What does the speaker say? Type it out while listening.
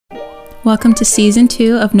Welcome to Season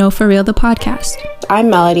 2 of No For Real, the podcast. I'm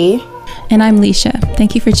Melody. And I'm Leisha.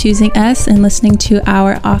 Thank you for choosing us and listening to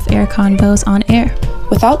our off-air convos on air.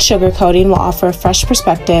 Without sugarcoating, we'll offer a fresh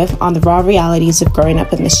perspective on the raw realities of growing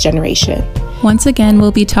up in this generation. Once again,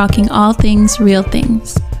 we'll be talking all things real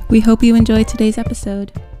things. We hope you enjoyed today's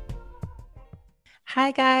episode.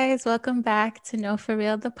 Hi guys, welcome back to No For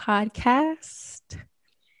Real, the podcast.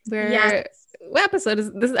 What episode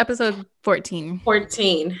is this? Is episode 14.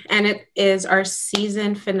 14, and it is our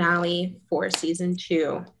season finale for season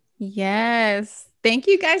 2. Yes. Thank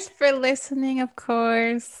you guys for listening, of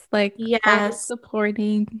course.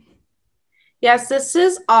 Supporting. Yes, this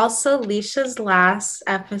is also Leisha's last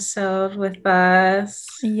episode with us.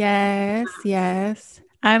 Yes.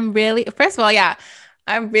 I'm really appreciative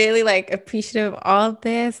of all of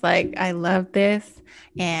this. I love this.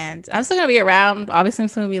 And I'm still going to be around. Obviously, I'm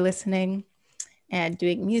still going to be listening and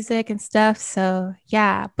doing music and stuff. So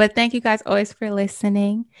yeah, but thank you guys always for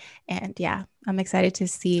listening. And yeah, I'm excited to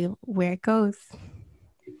see where it goes.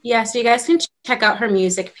 Yeah, so you guys can check out her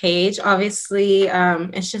music page. Obviously,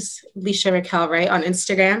 it's just Leisha Raquel, right, on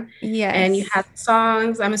Instagram. Yes. And you have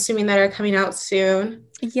songs, I'm assuming, that are coming out soon.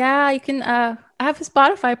 Yeah, you can, I have a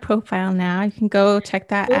Spotify profile now. You can go check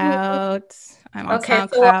that out. I'm on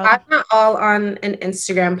SoundCloud. So we'll add that all on an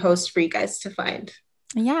Instagram post for you guys to find.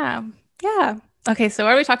 Yeah. Okay, so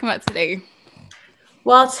what are we talking about today?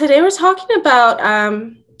 Well, today we're talking about,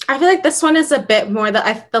 I feel like this one is a bit more,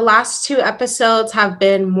 the last 2 episodes have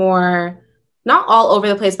been more, not all over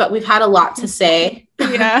the place, but we've had a lot to say.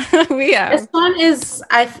 Yeah, we have. This one is,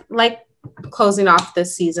 I like closing off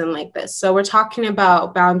this season like this. So we're talking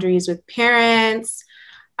about boundaries with parents,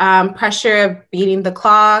 pressure of beating the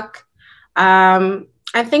clock, and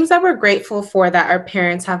things that we're grateful for that our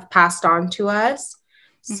parents have passed on to us.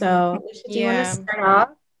 So, do you want to start off?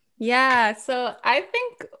 Yeah. So I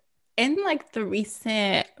think in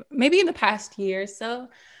maybe in the past year or so,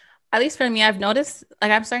 at least for me, I've noticed,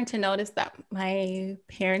 I'm starting to notice that my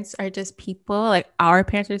parents are just people, our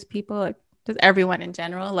parents are just people, just everyone in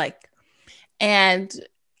general, and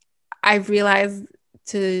I've realized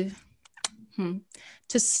to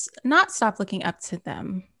not stop looking up to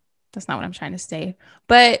them. That's not what I'm trying to say,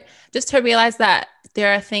 but just to realize that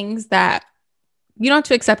there are things that you don't have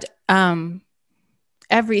to accept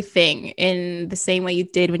everything in the same way you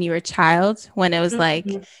did when you were a child, when it was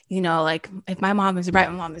if my mom is right,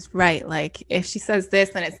 my mom is right. If she says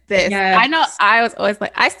this, then it's this. Yes. I know I was always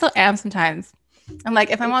I still am sometimes. I'm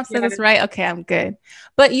if my mom says it's right, okay, I'm good.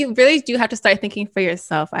 But you really do have to start thinking for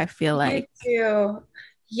yourself, I feel like. You do.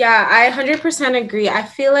 Yeah, I 100% agree. I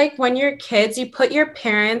feel like when you're kids, you put your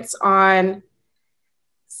parents on,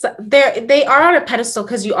 they are on a pedestal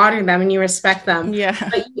because you honor them and you respect them. Yeah.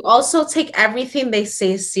 But you also take everything they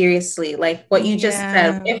say seriously, like what you just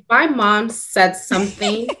said. If my mom said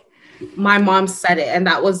something, my mom said it, and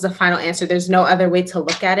that was the final answer. There's no other way to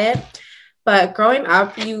look at it. But growing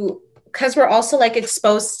up, because we're also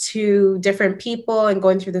exposed to different people and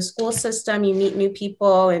going through the school system, you meet new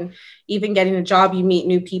people, and even getting a job, you meet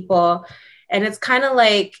new people. And it's kind of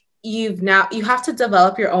you have to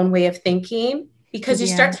develop your own way of thinking, because you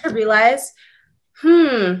start to realize,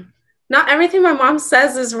 not everything my mom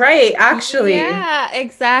says is right, actually. Yeah,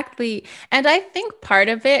 exactly. And I think part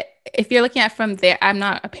of it, if you're looking at from there, I'm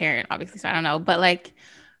not a parent, obviously, so I don't know, but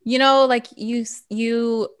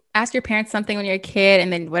you ask your parents something when you're a kid,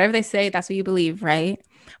 and then whatever they say, that's what you believe, right?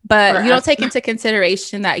 But you don't take into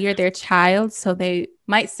consideration that you're their child, so they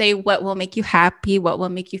might say what will make you happy, what will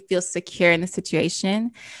make you feel secure in the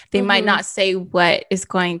situation. They might not say what is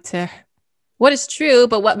true,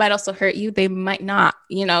 but what might also hurt you. They might not,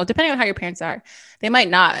 depending on how your parents are, they might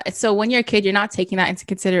not. So when you're a kid, you're not taking that into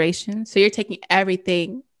consideration. So you're taking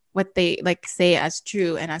everything, what they say as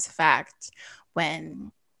true and as fact,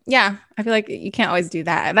 when, I feel like you can't always do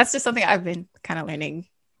that. And that's just something I've been kind of learning.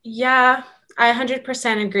 Yeah, I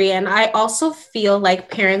 100% agree. And I also feel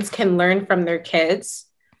like parents can learn from their kids.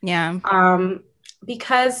 Yeah.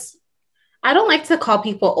 Because I don't like to call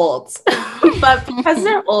people old, but because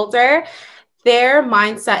they're older, their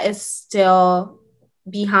mindset is still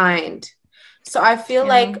behind. So I feel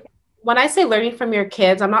like when I say learning from your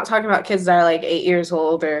kids, I'm not talking about kids that are 8 years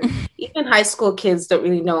old, or even high school kids don't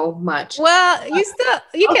really know much. Well,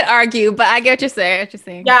 you can argue, but I get what you're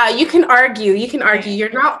saying. Yeah, you can argue.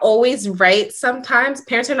 You're not always right. Sometimes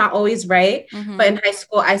parents are not always right. But in high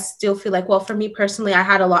school, I still feel for me personally, I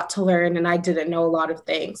had a lot to learn and I didn't know a lot of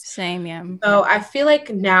things. Same, yeah. So I feel like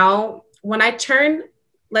now when I turn,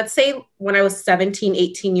 let's say when I was 17,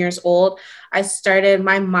 18 years old, I started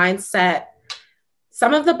my mindset.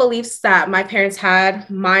 Some of the beliefs that my parents had,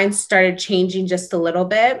 mine started changing just a little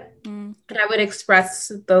bit. And I would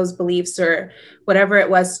express those beliefs or whatever it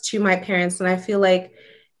was to my parents. And I feel like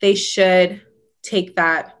they should take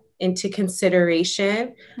that into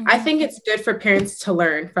consideration. Mm-hmm. I think it's good for parents to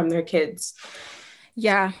learn from their kids.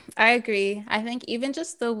 Yeah, I agree. I think even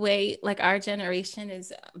just the way like our generation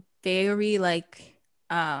is very like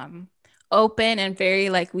open and very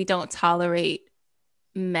like we don't tolerate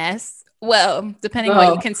mess. Well, depending on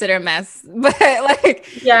what you consider mess, but like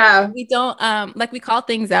we don't like we call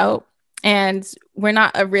things out and we're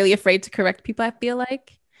not really afraid to correct people, I feel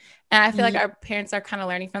like. And I feel like our parents are kind of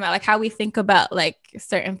learning from that, like how we think about like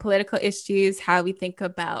certain political issues, how we think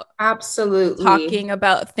about absolutely talking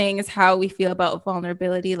about things, how we feel about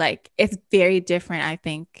vulnerability. Like it's very different, I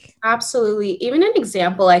think. Absolutely. Even an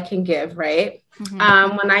example I can give, right?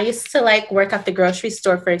 Mm-hmm. When I used to like work at the grocery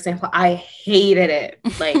store, for example, I hated it,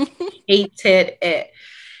 like hated it.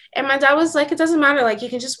 And my dad was like, it doesn't matter. Like you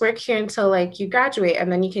can just work here until like you graduate and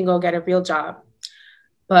then you can go get a real job.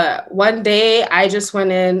 But one day I just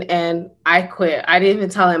went in and I quit. I didn't even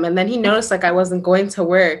tell him. And then he noticed like I wasn't going to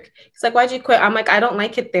work. He's like, why'd you quit? I'm like, I don't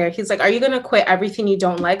like it there. He's like, are you going to quit everything you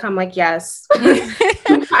don't like? I'm like, yes.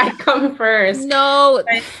 I come first. No,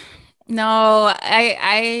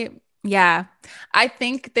 yeah. I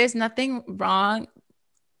think there's nothing wrong.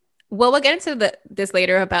 Well, we'll get into this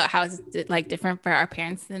later about how it's like different for our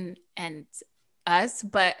parents and us.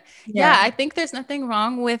 But yeah, I think there's nothing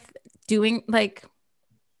wrong with doing like,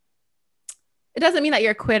 it doesn't mean that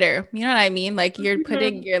you're a quitter. You know what I mean? Like you're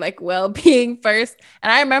putting your like well-being first. And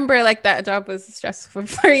I remember like that job was stressful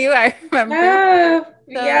for you. I remember.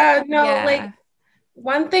 Like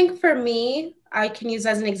one thing for me, I can use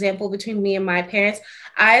as an example between me and my parents.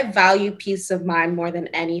 I value peace of mind more than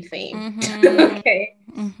anything. Mm-hmm. Okay.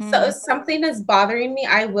 Mm-hmm. So if something is bothering me,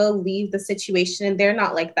 I will leave the situation. And they're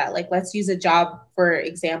not like that. Like, let's use a job, for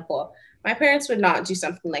example. My parents would not do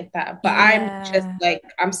something like that. But I'm just like,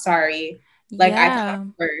 I'm sorry. Like I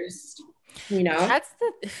come first, you know?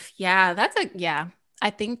 I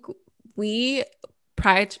think we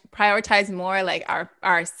prioritize more like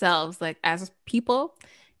ourselves, like as people.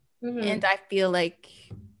 Mm-hmm. And I feel like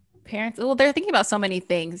parents, well, they're thinking about so many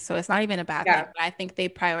things, so it's not even a bad thing, but I think they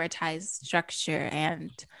prioritize structure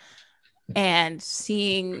and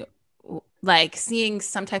seeing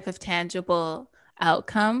some type of tangible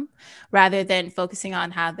outcome rather than focusing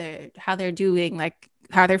on how they're doing, like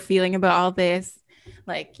how they're feeling about all this.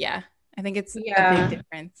 Like, yeah, I think it's a big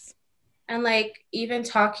difference. And like even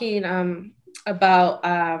talking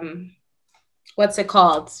about what's it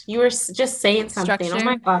called? You were just saying something. Structure. Oh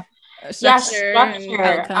my God.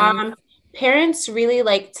 Structure. Parents really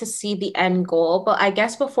like to see the end goal, but I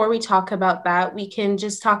guess before we talk about that, we can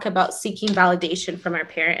just talk about seeking validation from our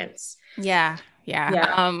parents. Yeah.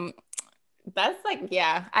 That's like,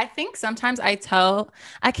 I think sometimes I can't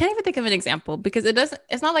even think of an example because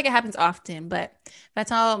it's not like it happens often, but if I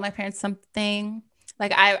tell my parents something,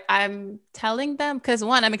 like I'm telling them because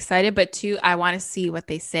one, I'm excited, but two, I want to see what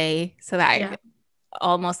they say so that I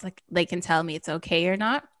almost like they can tell me it's okay or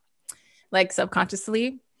not, like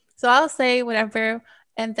subconsciously. So I'll say whatever.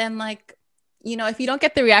 And then like, you know, if you don't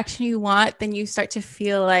get the reaction you want, then you start to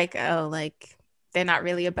feel like, oh, like they're not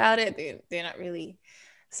really about it. They're not really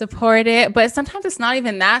support it. But sometimes it's not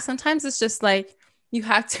even that. Sometimes it's just like you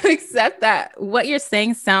have to accept that what you're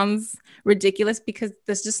saying sounds ridiculous because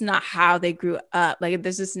that's just not how they grew up. Like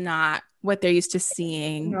this is not what they're used to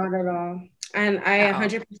seeing. Not at all. And I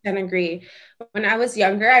 100% agree. When I was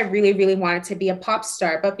younger, I really, really wanted to be a pop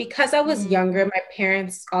star. But because I was younger, my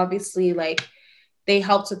parents obviously like they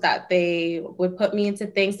helped with that. They would put me into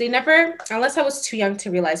things. They never, unless I was too young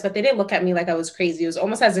to realize, but they didn't look at me like I was crazy. It was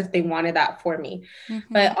almost as if they wanted that for me.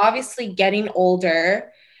 Mm-hmm. But obviously getting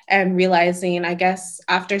older and realizing, I guess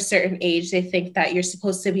after a certain age, they think that you're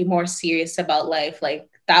supposed to be more serious about life. Like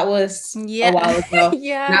that was a while ago.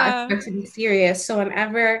 Not expect to be serious. So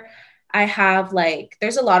whenever I have like,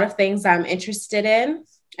 there's a lot of things I'm interested in.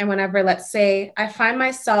 And whenever, let's say I find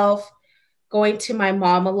myself going to my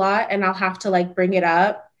mom a lot and I'll have to like bring it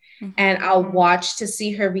up and I'll watch to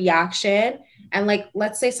see her reaction. And like,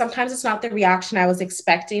 let's say sometimes it's not the reaction I was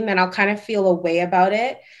expecting, then I'll kind of feel a way about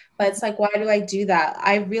it. But it's like, why do I do that?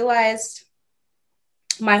 I realized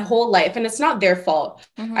my whole life, and it's not their fault.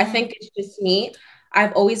 I think it's just me.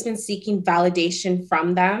 I've always been seeking validation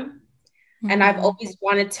from them. And I've always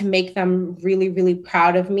wanted to make them really, really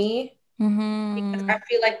proud of me. Because I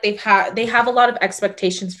feel like they have a lot of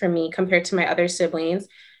expectations for me compared to my other siblings.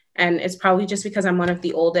 And it's probably just because I'm one of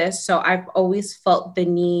the oldest. So I've always felt the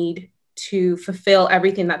need to fulfill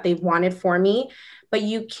everything that they've wanted for me. But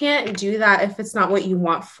you can't do that if it's not what you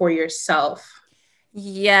want for yourself.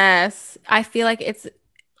 Yes. I feel like it's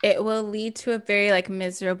it will lead to a very like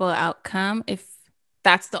miserable outcome if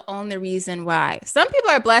that's the only reason why. Some people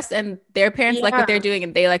are blessed and their parents like what they're Yeah. doing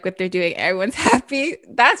and they like what they're doing. Everyone's happy.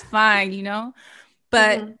 That's fine, you know?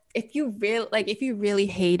 But Mhm. if you really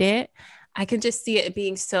hate it, I can just see it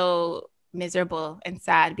being so miserable and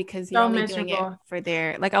sad because you're So only doing it miserable. for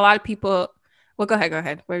their like a lot of people. Well, go ahead, go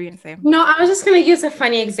ahead. What were you gonna say? No, I was just gonna use a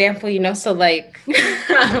funny example, so like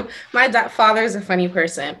my father is a funny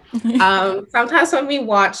person. Sometimes when we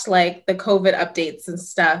watch like the COVID updates and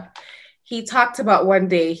stuff, he talked about one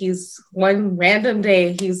random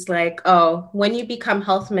day, he's like, oh, when you become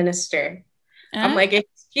health minister. I'm like,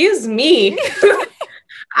 excuse me.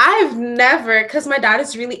 I've never, because my dad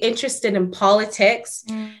is really interested in politics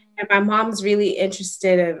and my mom's really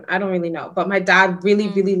interested in, I don't really know, but my dad really,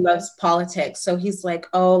 really loves politics. So he's like,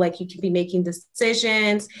 oh, like you can be making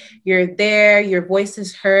decisions, you're there, your voice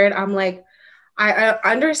is heard. I'm like, I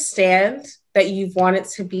understand that you've wanted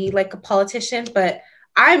to be like a politician, but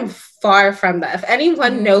I'm far from that. If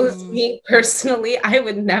anyone knows me personally, I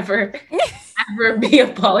would never ever be a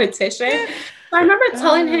politician. So I remember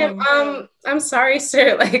telling him, I'm sorry,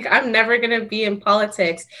 sir, like I'm never gonna be in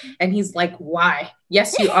politics. And he's like, why?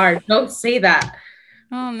 Yes, you are. Don't say that.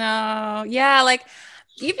 Oh no. Yeah, like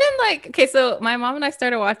even like okay, so my mom and I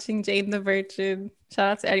started watching Jane the Virgin.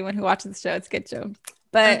 Shout out to anyone who watches the show. It's a good show.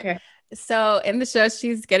 But Okay. so in the show,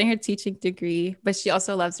 she's getting her teaching degree, but she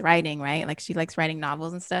also loves writing, right? Like she likes writing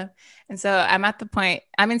novels and stuff. And so I'm at the point,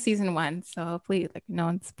 I'm in season 1, so hopefully like no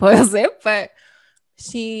one spoils it, but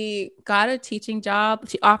she got a teaching job.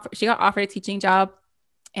 She got offered a teaching job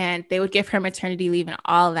and they would give her maternity leave and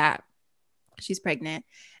all that. She's pregnant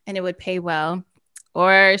and it would pay well.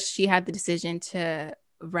 Or she had the decision to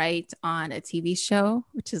write on a TV show,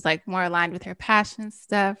 which is like more aligned with her passion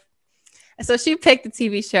stuff. And so she picked the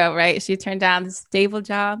TV show, right? She turned down the stable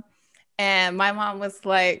job. And my mom was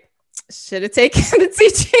like, should have taken the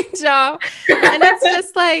teaching job. And it's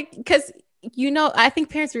just like, because, I think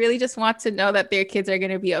parents really just want to know that their kids are going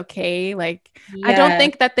to be okay. Like, I don't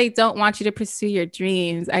think that they don't want you to pursue your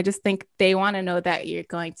dreams. I just think they want to know that you're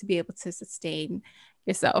going to be able to sustain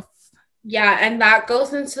yourself. Yeah, and that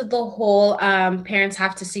goes into the whole parents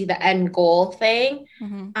have to see the end goal thing.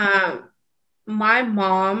 My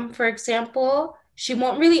mom, for example, she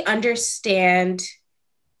won't really understand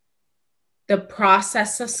the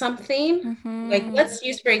process of something. Like, let's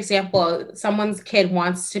use, for example, someone's kid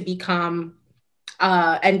wants to become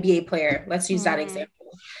an NBA player. Let's use that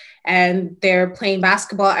example. And they're playing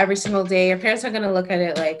basketball every single day. Your parents are going to look at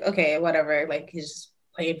it like, okay, whatever, like he's just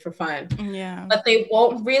playing for fun. Yeah. But they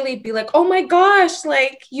won't really be like, oh my gosh,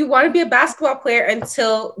 like you want to be a basketball player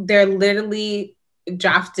until they're literally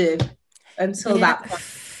drafted until that point.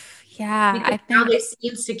 Yeah. Because I think now they see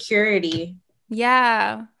insecurity.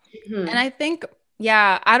 Yeah. And I think,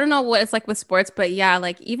 I don't know what it's like with sports, but yeah,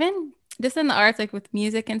 like even just in the arts, like with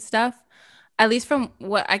music and stuff, at least from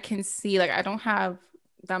what I can see, like I don't have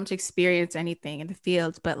that much experience or anything in the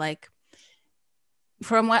field, but like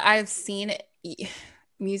from what I've seen,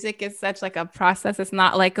 music is such like a process. It's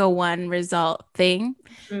not like a one result thing.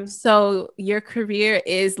 So your career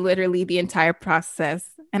is literally the entire process.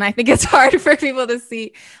 And I think it's hard for people to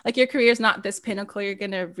see like your career is not this pinnacle you're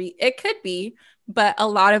going to reach. It could be, but a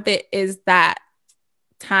lot of it is that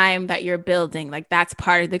time that you're building. Like that's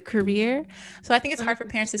part of the career. So I think it's hard for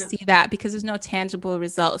parents to see that because there's no tangible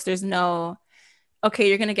results. There's no, okay,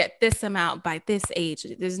 you're going to get this amount by this age.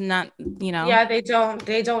 There's not, Yeah, they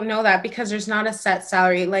don't know that because there's not a set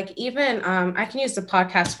salary. Like even I can use the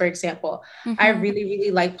podcast, for example. I really,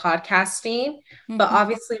 really like podcasting, but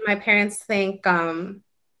obviously my parents think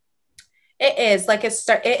it is like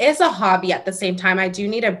it is a hobby at the same time. I do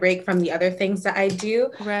need a break from the other things that I do.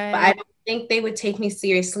 Right. But I don't think they would take me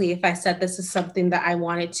seriously if I said this is something that I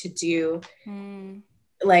wanted to do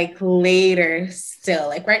like later still.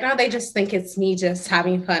 Like right now they just think it's me just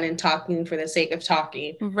having fun and talking for the sake of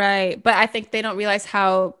talking. Right. But I think they don't realize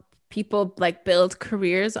how people like build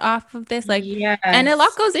careers off of this. Like and a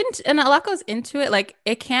lot goes into it. Like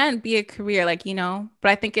it can be a career, like, but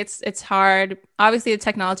I think it's hard. Obviously the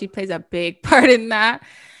technology plays a big part in that.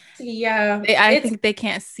 Yeah. I think they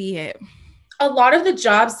can't see it. A lot of the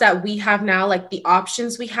jobs that we have now, like the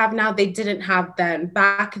options we have now, they didn't have then.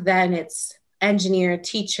 Back then it's engineer,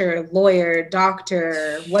 teacher, lawyer,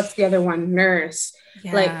 doctor, what's the other one? Nurse.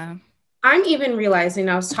 Yeah. Like I'm even realizing,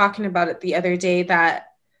 I was talking about it the other day, that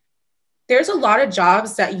there's a lot of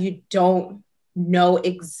jobs that you don't know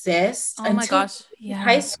exist until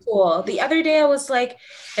high school. The other day I was like,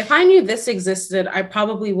 if I knew this existed, I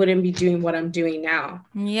probably wouldn't be doing what I'm doing now.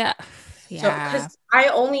 Yeah. So, Yeah. because I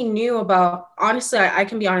only knew about, honestly, I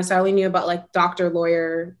can be honest, I only knew about like doctor,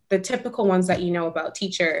 lawyer, the typical ones that you know about,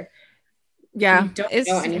 teacher. You Yeah, don't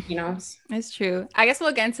know anything else. it's true. I guess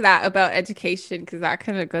we'll get into that about education because that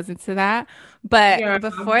kind of goes into that. But Yeah.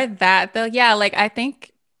 before that, though, yeah, like I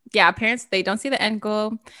think, yeah, parents, they don't see the end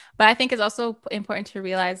goal. But I think it's also important to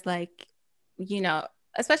realize, like, you know,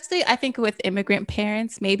 especially I think with immigrant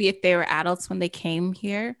parents, maybe if they were adults when they came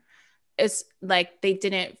here, it's like they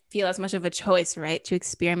didn't feel as much of a choice, right, to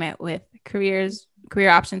experiment with career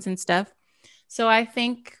options and stuff. So I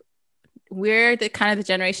think we're the kind of the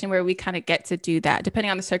generation where we kind of get to do that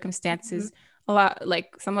depending on the Mhm. circumstances. A lot,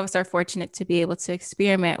 like some of us are fortunate to be able to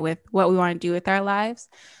experiment with what we want to do with our lives.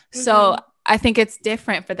 So Mhm. I think it's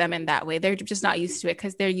different for them in that way. They're just not used to it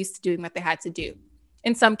because they're used to doing what they had to do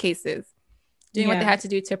in some cases, doing what they Yeah. had to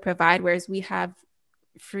do to provide, whereas we have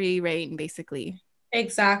free reign basically.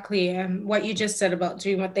 Exactly. And what you just said about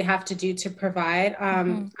doing what they have to do to provide.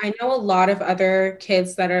 Mm-hmm. I know a lot of other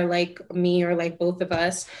kids that are like me or like both of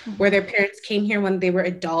us, where Mm-hmm. their parents came here when they were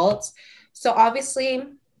adults. So obviously,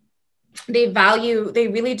 they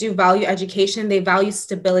really do value education. They value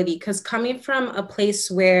stability because coming from a place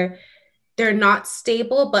where they're not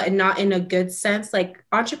stable, but not in a good sense. Like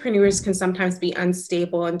entrepreneurs can sometimes be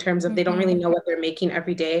unstable in terms of they don't really Mm-hmm. know what they're making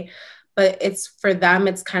every day. But it's for them,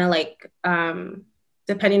 it's kind of like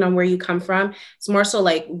depending on where you come from, it's more so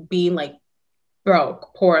like being like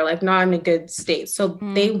broke, poor, like not in a good state. So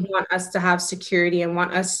they Mm-hmm. want us to have security and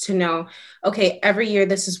want us to know, okay, every year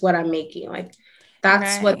this is what I'm making. Like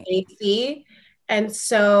that's what Right. they see. And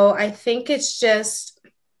so I think it's just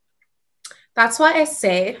that's why I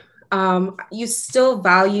say you still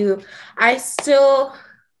value, I still,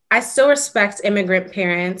 I still respect immigrant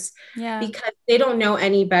parents Yeah. because they don't know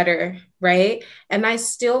any better, right? And I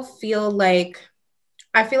still feel like,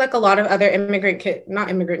 I feel like a lot of other immigrant kids, not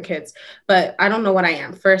immigrant kids, but I don't know what I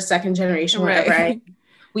am, first, second generation, whatever I, Right.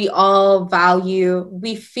 we all value,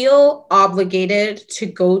 we feel obligated to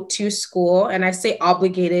go to school. And I say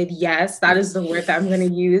obligated, yes, that is the word that I'm going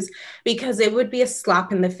to use because it would be a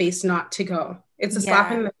slap in the face not to go. It's a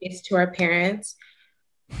slap Yeah. in the face to our parents.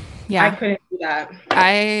 I Yeah. couldn't do that.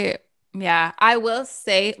 I yeah, I will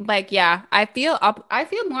say like yeah, I feel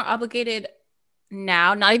more obligated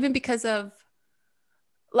now, not even because of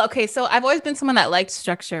okay, so I've always been someone that liked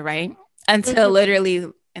structure, right? Until Mhm. literally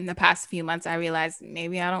in the past few months I realized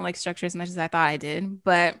maybe I don't like structure as much as I thought I did,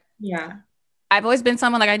 but Yeah. I've always been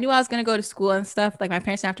someone like I knew I was going to go to school and stuff, like my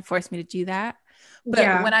parents didn't have to force me to do that.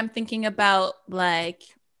 But when Yeah. I'm thinking about like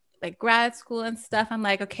grad school and stuff, I'm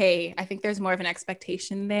like, okay, I think there's more of an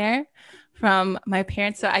expectation there from my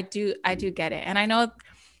parents. So I do get it. And I know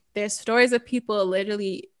there's stories of people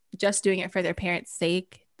literally just doing it for their parents'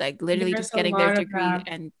 sake, like literally There's just a getting their lot of degree that.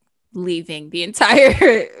 and leaving the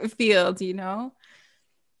entire field, you know?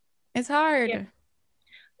 It's hard.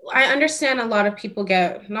 I understand a lot of people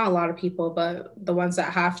get, not a lot of people, but the ones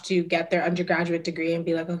that have to get their undergraduate degree and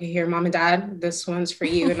be like, okay, here, mom and dad, this one's for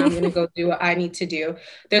you. And I'm going to go do what I need to do.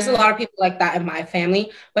 There's a lot Right. of people like that in my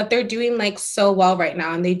family, but they're doing like so well right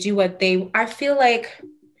now. And they do what they, I feel like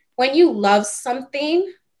when you love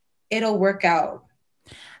something, it'll work out.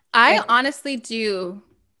 I Like, honestly do.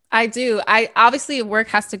 I do. I obviously work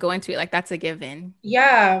has to go into it, like that's a given.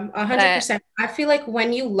 yeah, a hundred But percent. I feel like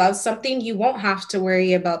when you love something, you won't have to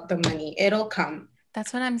worry about the money. It'll come.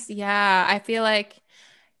 that's what yeah, I feel like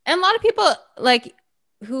and a lot of people like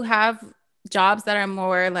who have jobs that are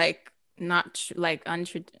more like not like I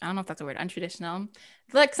don't know if that's a word, untraditional.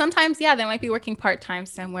 Like sometimes, yeah, they might be working part-time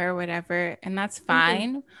somewhere or whatever, and that's Mhm.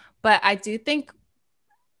 fine. But I do think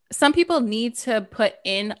some people need to put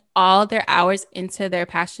in all their hours into their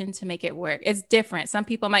passion to make it work. It's different. Some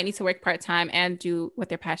people might need to work part-time and do what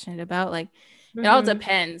they're passionate about. Like it all Mhm.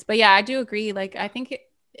 depends. But yeah, I do agree. Like I think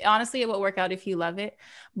honestly it will work out if you love it.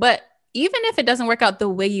 But even if it doesn't work out the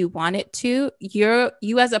way you want it to,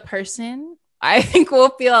 you as a person, I think will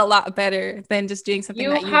feel a lot better than just doing something You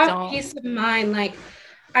that you have don't. peace of mind. Like,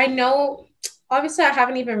 I know, obviously, I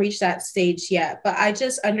haven't even reached that stage yet, but I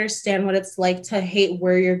just understand what it's like to hate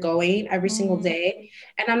where you're going every single Mhm. day.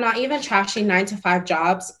 And I'm not even trashing 9 to 5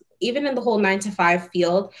 jobs, even in the whole 9 to 5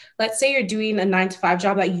 field. Let's say you're doing a 9 to 5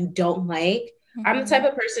 job that you don't like. I'm the type Mhm.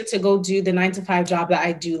 of person to go do the 9 to 5 job that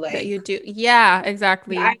I do That like. you do. Yeah, I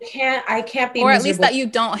exactly. can't, I can't be Or at least miserable. that you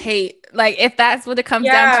don't hate. Like if that's what it comes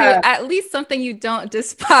down Yeah. to, at least something you don't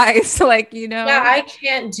despise. Like, you Yeah, know, I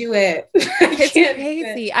can't do it. I it's can't do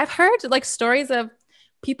it. crazy. I've heard like stories of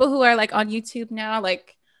people who are like on YouTube now.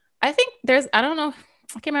 Like, I think there's, I don't know,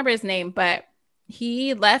 I can't remember his name, but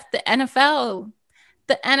he left the NFL.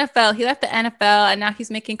 The NFL. He left the NFL and now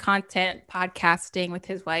he's making content, podcasting with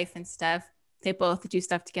his wife and stuff. They both do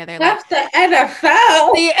stuff together. Left the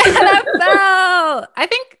NFL. The NFL. I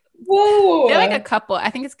think Whoa. they're like a couple. I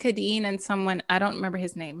think it's Kadeen and someone. I don't remember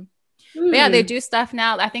his name. But yeah, they do stuff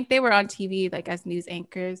now. I think they were on TV like as news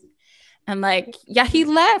anchors. And like, yeah, he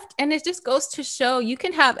left. And it just goes to show you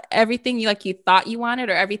can have everything you thought you wanted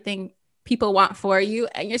or everything people want for you,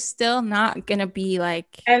 and you're still not gonna be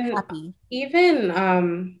like happy. Even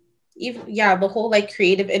the whole like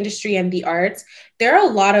creative industry and the arts, there are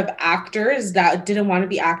a lot of actors that didn't want to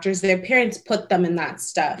be actors. Their parents put them in that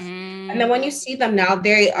stuff. And then when you see them now,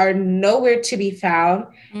 they are nowhere to be found.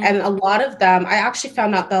 And a lot of them, I actually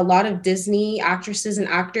found out that a lot of Disney actresses and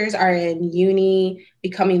actors are in uni,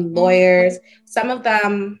 becoming lawyers. Some of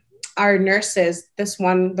them are nurses. The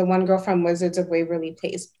one girl from Wizards of Waverly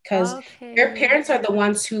Place, because their parents are the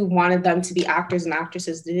ones who wanted them to be actors and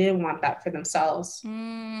actresses. They didn't want that for themselves.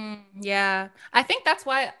 Yeah, I think that's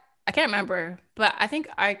why, I can't remember, but I think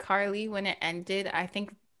iCarly, when it ended, I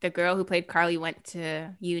think the girl who played Carly went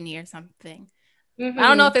to uni or something. I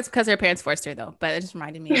don't know if it's because her parents forced her though, but it just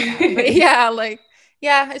reminded me of that. But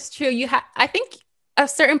yeah, it's true. I think a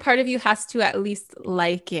certain part of you has to at least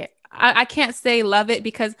like it. I can't say love it,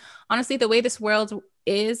 because honestly, the way this world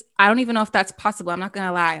is, I don't even know if that's possible. I'm not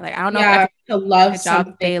gonna lie. Like, I don't know if to love a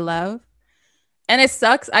job they love, and it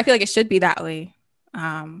sucks. I feel like it should be that way.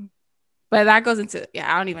 But that goes into,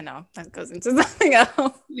 I don't even know. That goes into something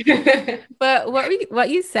else. But what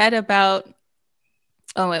you said about,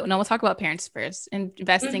 we'll talk about parents first.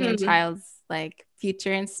 Investing in child's like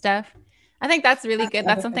future and stuff. I think that's really good.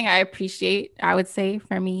 That's something I appreciate, I would say,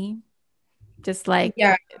 for me. Just like,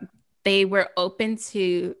 they were open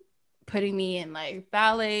to putting me in like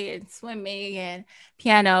ballet and swimming and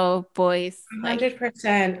piano, voice.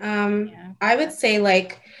 100%. I would say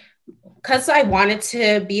like, because I wanted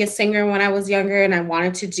to be a singer when I was younger and I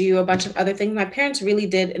wanted to do a bunch of other things, my parents really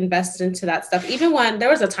did invest into that stuff. Even when there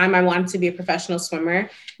was a time I wanted to be a professional swimmer,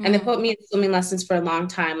 and they put me in swimming lessons for a long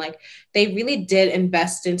time. Like, they really did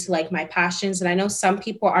invest into like my passions. And I know some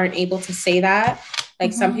people aren't able to say that.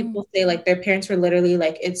 Like some people say like their parents were literally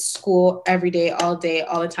like, it's school every day, all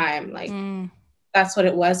the time. Like that's what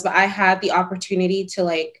it was. But I had the opportunity to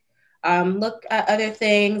like look at other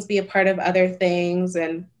things, be a part of other things.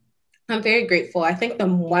 And I'm very grateful. I think the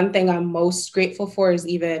one thing I'm most grateful for is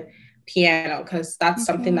even piano, because that's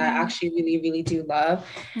something that I actually really, really do love.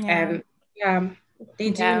 And they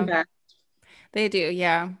do invest. They do,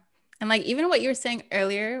 yeah. And like, even what you were saying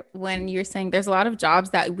earlier, when you were saying there's a lot of jobs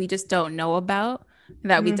that we just don't know about,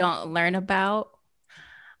 that we don't learn about.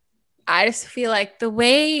 I just feel like the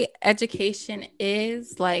way education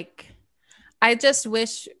is, like, I just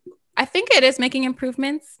wish, I think it is making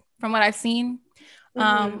improvements from what I've seen.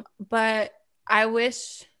 But I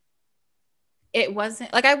wish it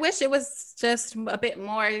wasn't, like, I wish it was just a bit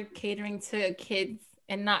more catering to kids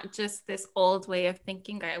and not just this old way of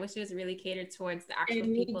thinking. I wish it was really catered towards the actual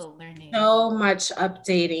people learning. So much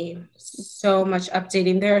updating.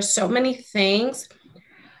 There are so many things.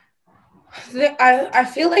 I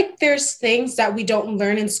feel like there's things that we don't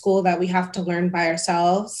learn in school that we have to learn by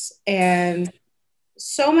ourselves. And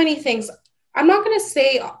so many things. I'm not going to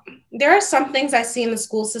say, there are some things I see in the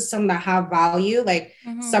school system that have value, like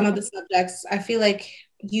some of the subjects. I feel like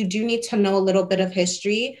you do need to know a little bit of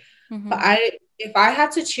history. But if I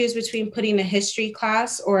had to choose between putting a history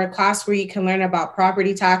class or a class where you can learn about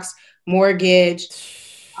property tax, mortgage,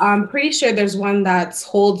 I'm pretty sure there's one that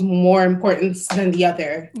holds more importance than the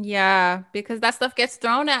other. Yeah, because that stuff gets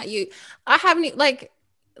thrown at you. I haven't like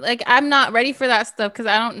I'm not ready for that stuff, because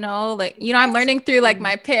I don't know, like, you know, I'm learning through like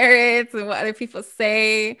my parents and what other people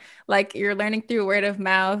say. Like, you're learning through word of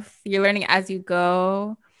mouth, you're learning as you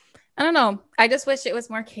go. I don't know, I just wish it was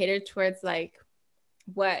more catered towards like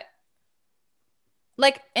what,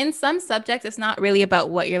 like, in some subjects it's not really about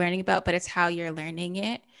what you're learning about, but it's how you're learning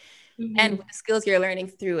it and the skills you're learning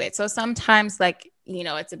through it. So sometimes, like, you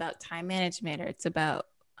know, it's about time management, or it's about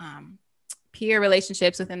peer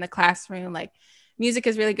relationships within the classroom. Like, music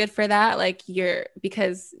is really good for that. Like,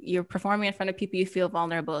 because you're performing in front of people, you feel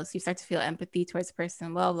vulnerable, so you start to feel empathy towards the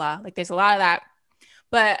person, blah blah. Like, there's a lot of that.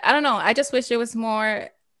 But I don't know, I just wish it was more,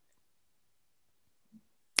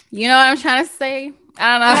 you know what I'm trying to say?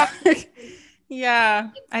 I don't know. Yeah,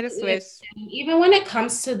 I just wish. Even when it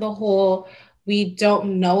comes to the whole, we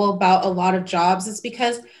don't know about a lot of jobs, it's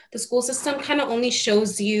because the school system kind of only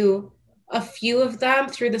shows you a few of them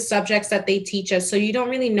through the subjects that they teach us. So you don't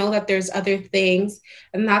really know that there's other things.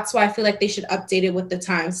 And that's why I feel like they should update it with the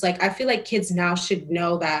times. Like, I feel like kids now should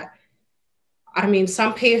know that. I mean,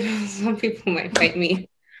 some people might fight me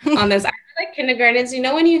on this. I feel like kindergartens, you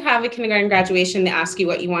know, when you have a kindergarten graduation, they ask you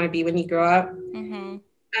what you want to be when you grow up. Mm-hmm.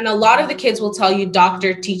 And a lot of the kids will tell you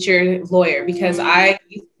doctor, teacher, lawyer, because I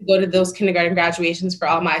used to go to those kindergarten graduations for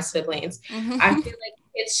all my siblings. Mm-hmm. I feel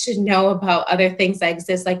like kids should know about other things that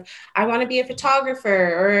exist. Like, I want to be a photographer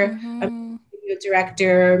or a video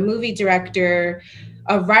director, movie director,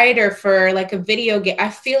 a writer for like a video game. I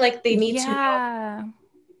feel like they need to know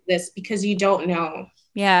this because you don't know.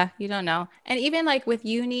 Yeah, you don't know. And even like with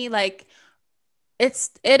uni, like it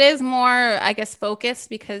is more, I guess, focused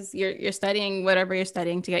because you're studying whatever you're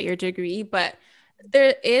studying to get your degree, but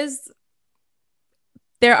there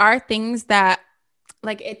are things that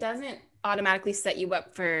like it doesn't automatically set you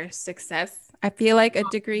up for success. I feel like a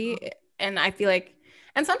degree, and I feel like,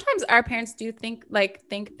 and sometimes our parents do think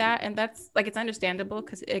that, and that's like it's understandable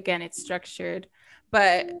because again, it's structured,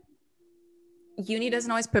 but uni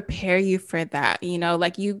doesn't always prepare you for that. You know,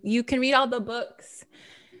 like you can read all the books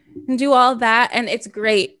and do all that, and it's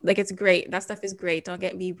great. Like it's great. That stuff is great. Don't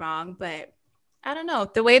get me wrong, but I don't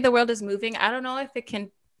know the way the world is moving. I don't know if it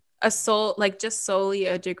can just solely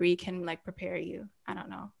a degree can like prepare you. I don't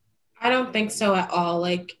know. I don't think so at all.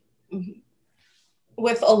 Like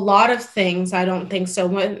with a lot of things, I don't think so.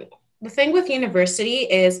 The thing with university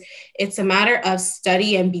is it's a matter of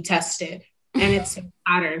study and be tested. And it's a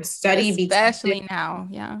pattern. Study, be tested. Especially now,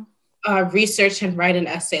 yeah. Research and write an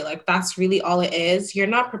essay. Like that's really all it is. You're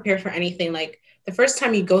not prepared for anything. Like the first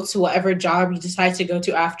time you go to whatever job you decide to go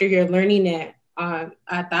to after, you're learning it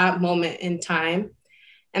at that moment in time.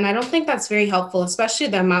 And I don't think that's very helpful, especially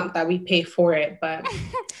the amount that we pay for it. But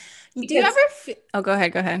do you ever oh, go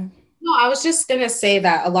ahead. No, I was just gonna say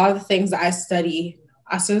that a lot of the things that I study,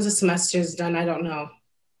 as soon as the semester is done, I don't know.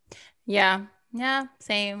 Yeah,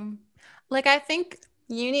 same. Like I think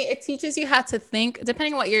uni, it teaches you how to think,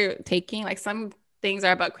 depending on what you're taking. Like some things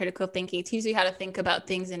are about critical thinking. It teaches you how to think about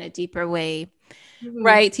things in a deeper way,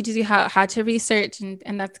 right? It teaches you how to research,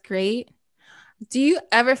 and that's great. Do you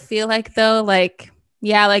ever feel like though, like,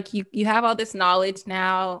 yeah, like you have all this knowledge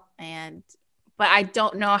now, but I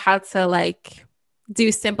don't know how to like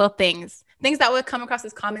do simple things that would come across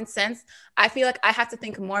as common sense. I feel like I have to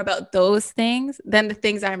think more about those things than the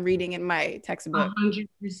things I'm reading in my textbook.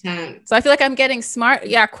 100%. So I feel like I'm getting smart.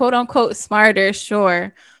 Yeah, quote unquote smarter,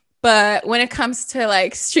 sure. But when it comes to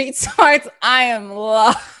like street smarts, I am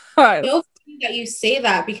lost. It's that you say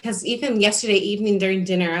that because even yesterday evening during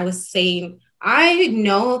dinner, I was saying, I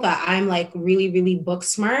know that I'm like really, really book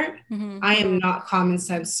smart. I am not common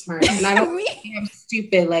sense smart. And I don't think I'm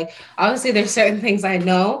stupid. Like, obviously, there's certain things I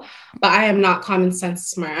know, but I am not common sense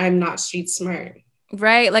smart. I'm not street smart.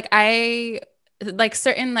 Right. Like, like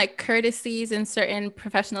certain like courtesies in certain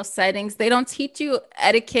professional settings, they don't teach you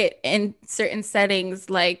etiquette in certain settings.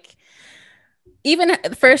 Like, even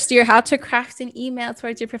first year, how to craft an email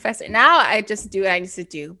towards your professor. Now I just do what I need to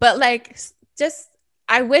do. But like,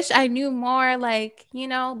 I wish I knew more, like, you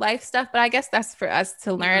know, life stuff, but I guess that's for us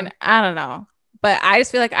to learn. Yeah. I don't know. But I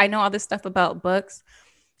just feel like I know all this stuff about books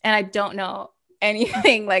and I don't know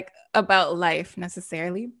anything like about life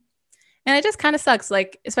necessarily. And it just kind of sucks.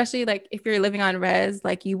 Like, especially like if you're living on res,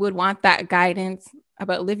 like you would want that guidance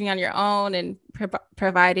about living on your own and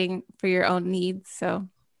providing for your own needs. So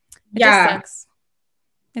it just sucks.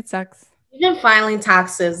 It sucks. Even filing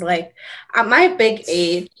taxes, like at my big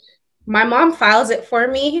age, my mom files it for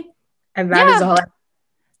me, and that is all.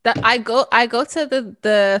 I go to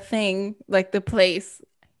the thing, like the place.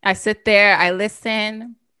 I sit there, I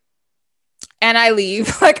listen, and I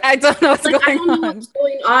leave. Like I don't know what's going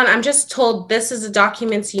on. I'm just told this is the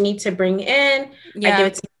documents you need to bring in. I give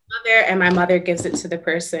it to my mother, and my mother gives it to the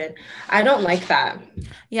person. I don't like that.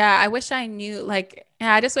 Yeah, I wish I knew. Like,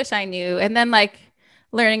 yeah, I just wish I knew. And then like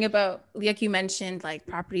learning about, like you mentioned, like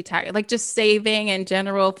property tax, like just saving in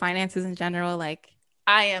general, finances in general, like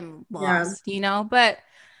I am lost, you know, but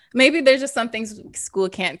maybe there's just some things school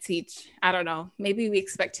can't teach. I don't know. Maybe we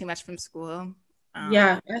expect too much from school.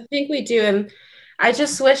 Yeah, I think we do. And I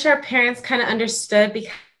just wish our parents kind of understood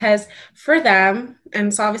because for them,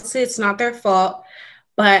 and so obviously it's not their fault,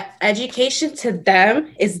 but education to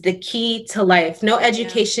them is the key to life. No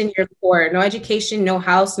education, you're poor. No education, no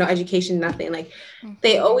house. No education, nothing. Like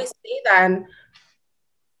they always say that. And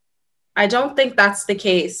I don't think that's the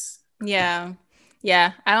case. Yeah.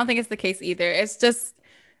 I don't think it's the case either. It's just,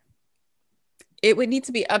 it would need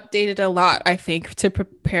to be updated a lot, I think, to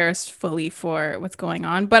prepare us fully for what's going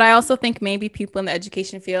on. But I also think maybe people in the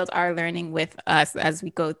education field are learning with us as we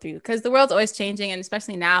go through, because the world's always changing, and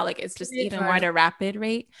especially now, like it's just even more at a rapid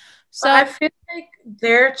rate. So I feel like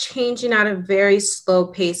they're changing at a very slow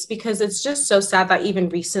pace because it's just so sad that even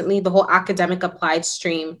recently the whole academic applied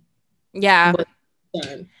stream was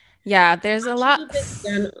done. Yeah, there's a lot. Should have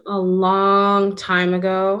been done a long time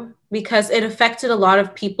ago because it affected a lot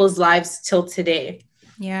of people's lives till today.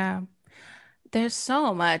 Yeah, there's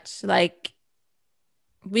so much. Like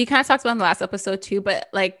we kind of talked about in the last episode too, but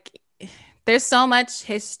like there's so much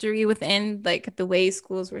history within like the way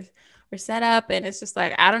schools were set up, and it's just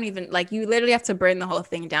like I don't even like you literally have to burn the whole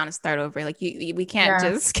thing down and start over. Like we can't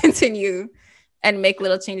Yeah. just continue and make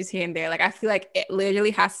little changes here and there. Like I feel like it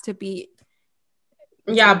literally has to be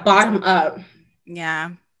Yeah, bottom up.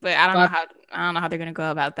 yeah, but I don't know how they're gonna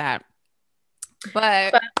go about that.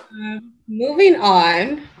 But But moving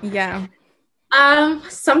on. yeah.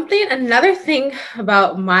 Another thing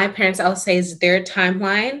about my parents, I'll say, is their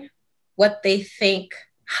timeline, what they think,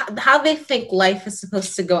 how they think life is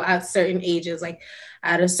supposed to go at certain ages. Like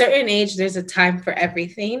at a certain age, there's a time for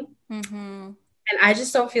everything. Mm-hmm. And I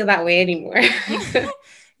just don't feel that way anymore.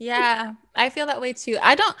 Yeah, I feel that way too.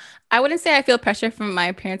 I wouldn't say I feel pressure from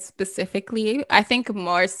my parents specifically. I think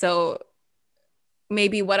more so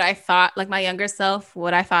maybe what I thought, like my younger self,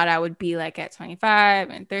 what I thought I would be like at 25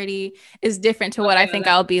 and 30 is different to what I think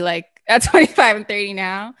I'll be like at 25 and 30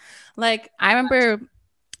 now. Like I remember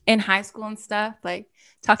in high school and stuff, like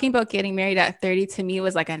talking about getting married at 30 to me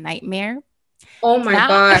was like a nightmare. Oh my Now,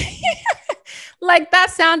 God. like that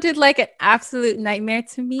sounded like an absolute nightmare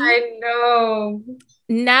to me. I know.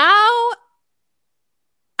 Now,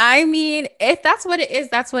 I mean, if that's what it is,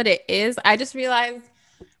 that's what it is. I just realized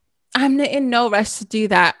I'm in no rush to do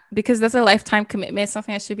that because that's a lifetime commitment,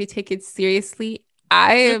 something I should be taken seriously.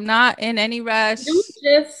 I am not in any rush.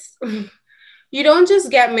 You don't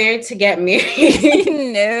just get married to get married.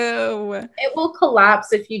 No. It will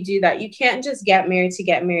collapse if you do that. You can't just get married to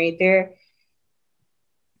get married.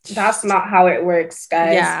 That's not how it works,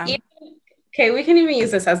 guys. Yeah. Okay, we can even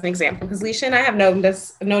use this as an example because Leisha and I have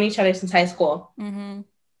known each other since high school. Mm-hmm.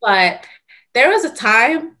 But there was a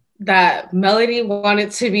time that Melody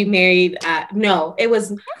wanted to be married at, no, it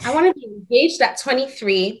was, I want to be engaged at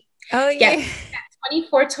 23. Oh, yeah. Get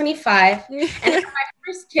 24, 25, and have my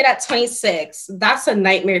first kid at 26. That's a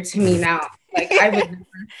nightmare to me now. Like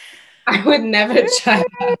I would never try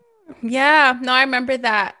that. Yeah, no, I remember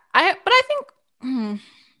that. I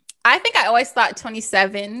think I always thought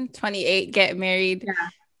 27, 28, get married, Yeah.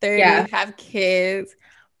 30, have kids.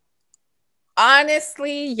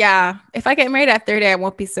 Honestly, yeah. If I get married at 30, I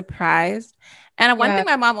won't be surprised. And one thing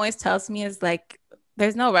my mom always tells me is like,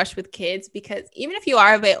 there's no rush with kids because even if you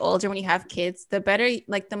are a bit older when you have kids, the better,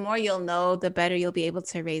 like the more you'll know, the better you'll be able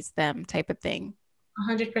to raise them type of thing.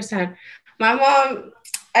 100%. My mom,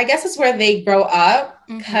 I guess it's where they grow up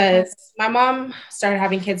because my mom started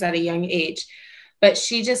having kids at a young age, but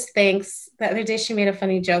she just thinks the other day she made a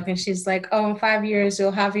funny joke and she's like, oh, in 5 years,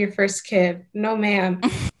 you'll have your first kid. No, ma'am.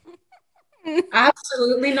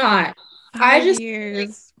 Absolutely not. 5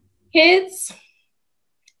 years. Like, kids,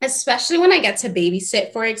 especially when I get to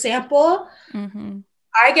babysit, for example,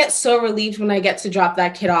 I get so relieved when I get to drop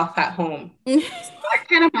that kid off at home. So I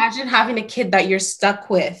can't imagine having a kid that you're stuck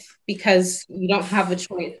with because you don't have a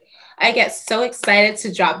choice. I get so excited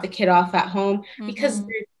to drop the kid off at home because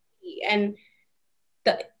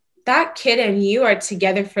that kid and you are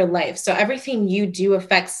together for life. So everything you do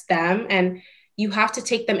affects them and you have to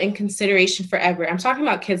take them in consideration forever. I'm talking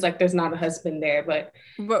about kids like there's not a husband there, but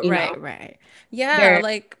right. Yeah,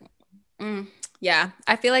 like yeah,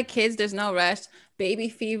 I feel like kids, there's no rush. Baby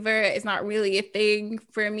fever is not really a thing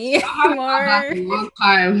for me anymore. A long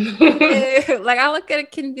time. Like I look at a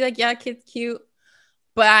kid and be like, yeah, kid's cute,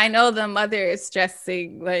 but I know the mother is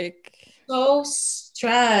stressing, like so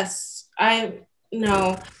stressed. I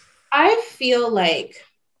feel like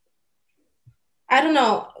I don't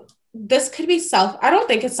know. This could be I don't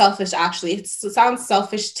think it's selfish, actually. It sounds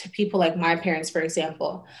selfish to people like my parents, for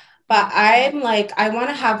example. But I'm like, I want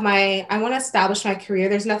to establish my career.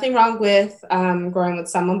 There's nothing wrong with growing with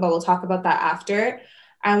someone, but we'll talk about that after.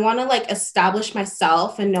 I want to like establish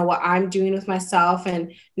myself and know what I'm doing with myself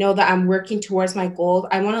and know that I'm working towards my goal.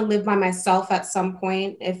 I want to live by myself at some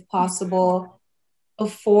point, if possible,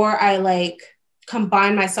 before I like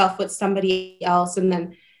combine myself with somebody else. And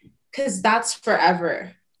then, because that's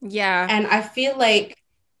forever. Yeah. And I feel like,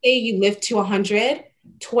 say you live to 100,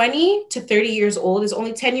 20 to 30 years old is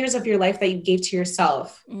only 10 years of your life that you gave to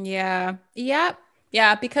yourself. Yeah.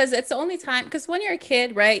 Because it's the only time, because when you're a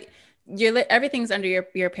kid, right, everything's under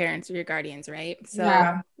your parents or your guardians, right?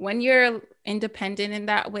 So when you're independent in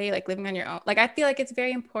that way, like living on your own, like I feel like it's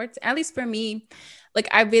very important, at least for me, like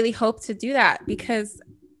I really hope to do that because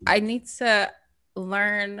I need to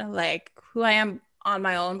learn like who I am on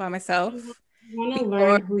my own by myself. You want to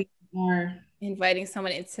learn who you are. Inviting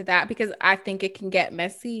someone into that because I think it can get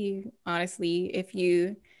messy, honestly, if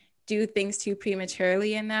you do things too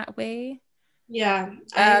prematurely in that way. Yeah,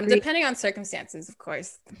 I agree. Depending on circumstances, of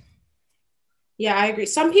course. Yeah, I agree.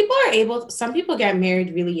 Some people get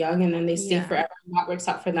married really young and then they stay forever and that works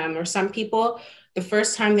out for them. Or some people, the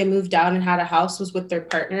first time they moved out and had a house was with their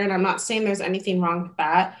partner. And I'm not saying there's anything wrong with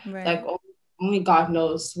that. Right. Like only God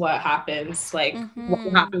knows what happens, like what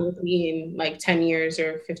will happen with me in like 10 years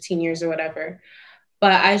or 15 years or whatever.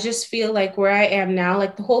 But I just feel like where I am now,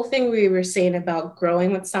 like the whole thing we were saying about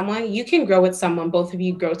growing with someone, you can grow with someone, both of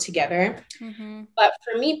you grow together. But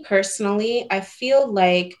for me personally, I feel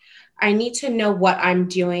like I need to know what I'm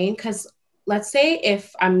doing, because let's say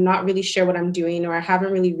if I'm not really sure what I'm doing or I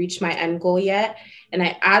haven't really reached my end goal yet, and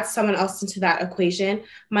I add someone else into that equation,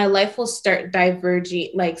 my life will start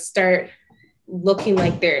diverging, like start looking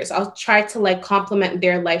like theirs. I'll try to like complement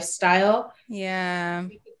their lifestyle. Yeah.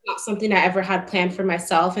 Not something I ever had planned for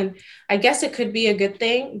myself. And I guess it could be a good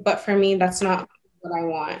thing, but for me, that's not what I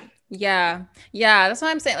want. Yeah. Yeah. That's what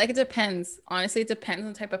I'm saying. Like, it depends. Honestly, it depends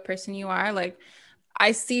on the type of person you are. Like,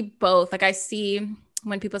 I see both. Like, I see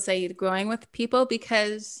when people say growing with people,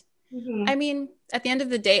 because I mean, at the end of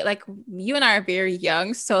the day, like, you and I are very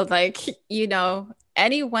young. So, like,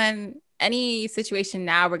 any situation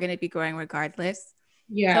now, we're going to be growing regardless.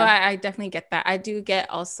 Yeah. So I definitely get that. I do get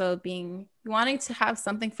also wanting to have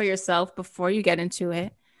something for yourself before you get into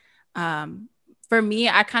it. For me,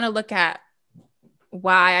 I kind of look at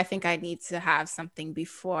why I think I need to have something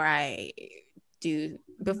before I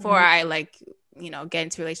like, get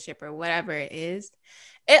into a relationship or whatever it is.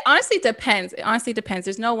 It honestly depends.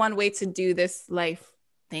 There's no one way to do this life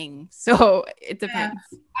thing. So it depends.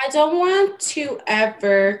 Yeah. I don't want to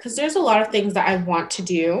ever, because there's a lot of things that I want to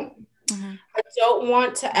do. I don't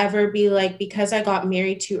want to ever be like, because I got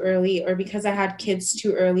married too early or because I had kids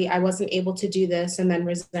too early, I wasn't able to do this and then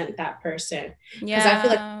resent that person. Because I feel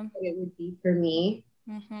like that's what it would be for me.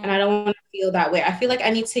 And I don't want to feel that way. I feel like I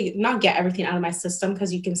need to not get everything out of my system,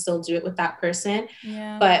 because you can still do it with that person.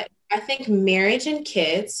 Yeah. But I think marriage and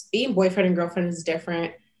kids, being boyfriend and girlfriend is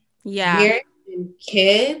different. Yeah. Marriage and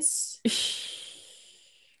kids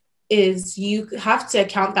is, you have to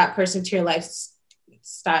account that person to your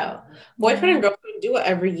lifestyle. Boyfriend and girlfriend, do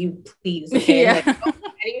whatever you please. Okay. Yeah.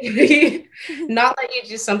 Like, not let you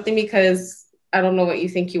do something because I don't know what you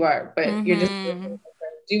think you are, but you're just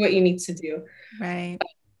do what you need to do. Right.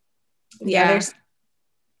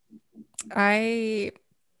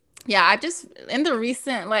 I've just, in the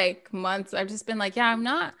recent like months, I've just been like, I'm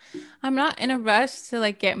not in a rush to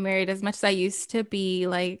like get married as much as I used to be.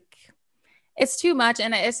 Like, it's too much.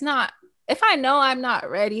 And it's not, if I know I'm not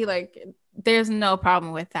ready, like, there's no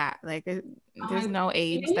problem with that. Like, there's no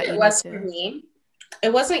age that you need to. For me,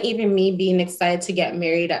 it wasn't even me being excited to get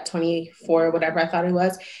married at 24 or whatever I thought it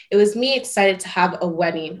was. It was me excited to have a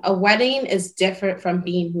wedding. A wedding is different from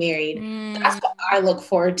being married. That's what I look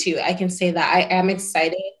forward to. I can say that I am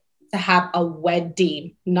excited to have a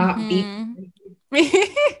wedding, not be.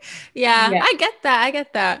 Yeah, I get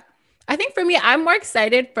that. I think for me, I'm more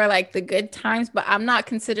excited for like the good times, but I'm not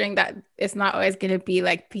considering that it's not always going to be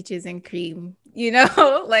like peaches and cream,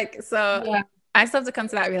 like, so yeah. I still have to come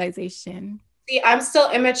to that realization. See, I'm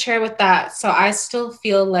still immature with that. So I still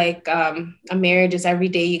feel like a marriage is every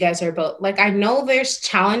day you guys are both, like, I know there's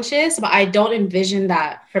challenges, but I don't envision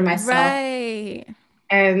that for myself. Right.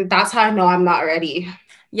 And that's how I know I'm not ready.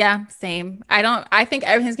 Yeah, same. I think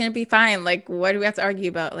everything's going to be fine. Like, what do we have to argue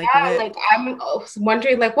about? Like, like, I'm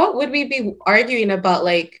wondering, like, what would we be arguing about?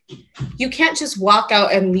 Like, you can't just walk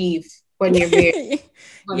out and leave when you're married.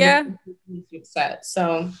 Yeah. Set.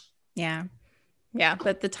 So, yeah. Yeah.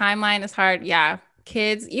 But the timeline is hard. Yeah.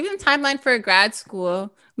 Kids, even timeline for grad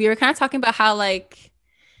school, we were kind of talking about how, like,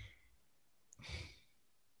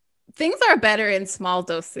 things are better in small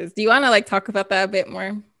doses. Do you want to, like, talk about that a bit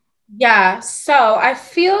more? Yeah. So I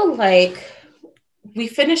feel like we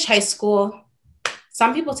finish high school.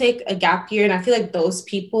 Some people take a gap year, and I feel like those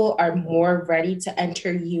people are more ready to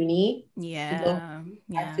enter uni. Yeah.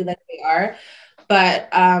 I feel like they are. But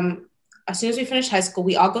as soon as we finish high school,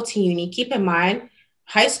 we all go to uni. Keep in mind,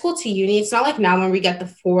 high school to uni, it's not like now when we get the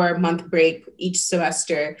 4-month break each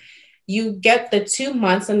semester. You get the 2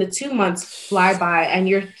 months, and the 2 months fly by, and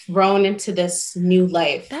you're thrown into this new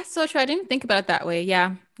life. That's so true. I didn't think about it that way.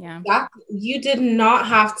 Yeah. You did not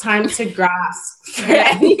have time to grasp.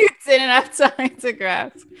 You didn't have time to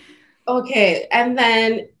grasp. Okay. And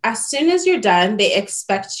then as soon as you're done, as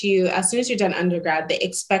soon as you're done undergrad, they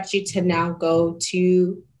expect you to now go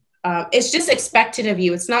to, it's just expected of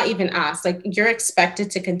you. It's not even asked. Like, you're expected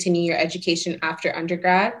to continue your education after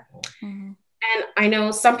undergrad. And I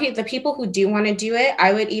know the people who do want to do it,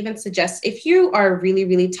 I would even suggest, if you are really,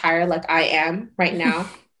 really tired, like I am right now,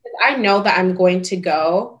 I know that I'm going to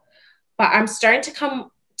go, but I'm starting to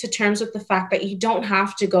come to terms with the fact that you don't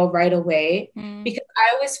have to go right away, because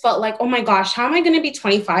I always felt like, oh my gosh, how am I going to be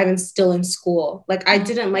 25 and still in school? Like, I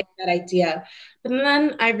didn't like that idea. But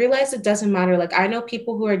then I realized it doesn't matter. Like, I know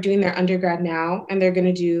people who are doing their undergrad now and they're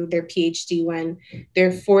going to do their PhD when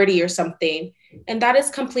they're 40 or something. And that is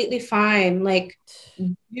completely fine. Like,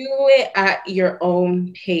 do it at your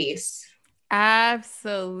own pace.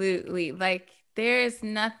 Absolutely. Like there's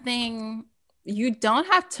nothing, you don't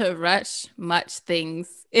have to rush much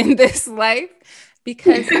things in this life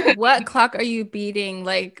because what clock are you beating?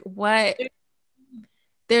 Like what,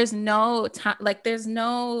 there's no time, like there's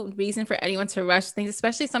no reason for anyone to rush things,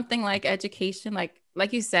 especially something like education, like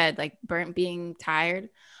you said, like burnt being tired.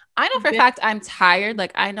 I know for a fact I'm tired.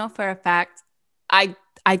 Like I know for a fact I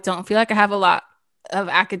I don't feel like I have a lot of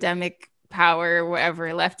academic power or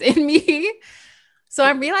whatever left in me. So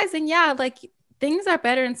I'm realizing, yeah, like things are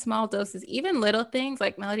better in small doses, even little things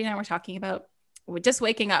like Melody and I were talking about, with just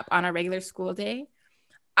waking up on a regular school day.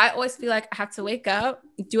 I always feel like I have to wake up,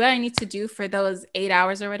 do what I need to do for those 8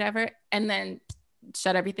 hours or whatever, and then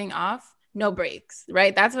shut everything off. No breaks,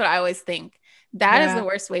 right? That's what I always think. That is the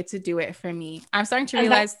worst way to do it for me. I'm starting to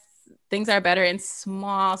realize things are better in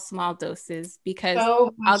small, small doses because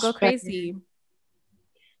I'll go crazy.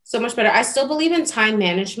 So much better. I still believe in time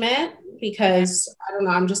management because I don't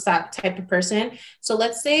know, I'm just that type of person. So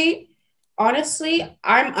let's say, honestly,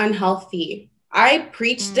 I'm unhealthy. I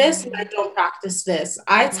preach this and I don't practice this.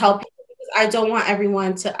 I tell people because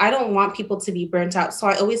I don't want people to be burnt out. So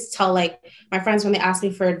I always tell like my friends when they ask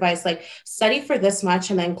me for advice, like study for this much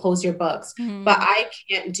and then close your books. But I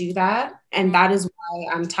can't do that. And that is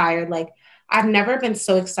why I'm tired. Like I've never been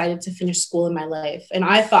so excited to finish school in my life. And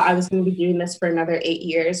I thought I was going to be doing this for another 8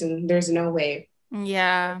 years, and there's no way.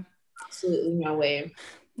 Yeah. Absolutely no way.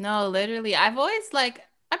 No, literally. I've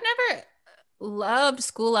never loved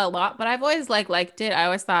school a lot, but I've always liked it. I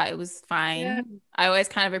always thought it was fine. Yeah. I always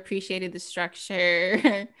kind of appreciated the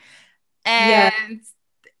structure. Yeah. And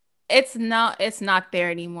it's not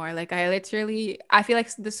there anymore. Like I feel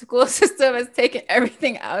like the school system has taken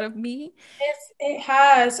everything out of me. It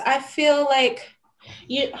has. I feel like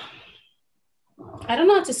you I don't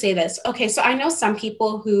know how to say this. Okay, so I know some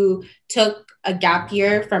people who took a gap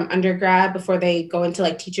year from undergrad before they go into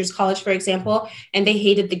like teachers college, for example, and they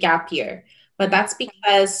hated the gap year. But that's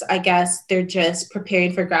because I guess they're just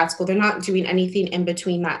preparing for grad school. They're not doing anything in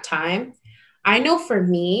between that time. I know for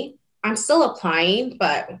me, I'm still applying,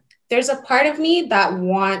 but there's a part of me that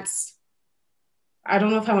wants, I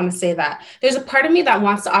don't know if I want to say that. There's a part of me that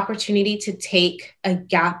wants the opportunity to take a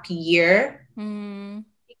gap year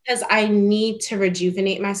because I need to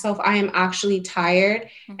rejuvenate myself. I am actually tired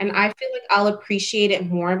and I feel like I'll appreciate it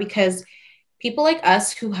more because people like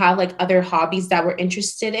us who have like other hobbies that we're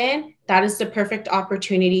interested in, that is the perfect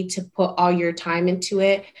opportunity to put all your time into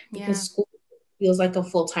it because school feels like a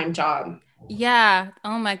full-time job. Yeah.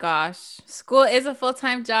 Oh my gosh. School is a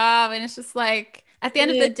full-time job and it's just like at the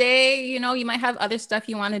end of the day, you know, you might have other stuff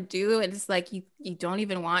you want to do and it's like you don't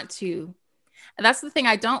even want to. And that's the thing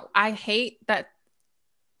I hate that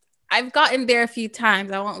I've gotten there a few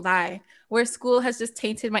times, I won't lie, where school has just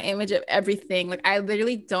tainted my image of everything. Like I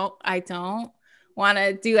don't want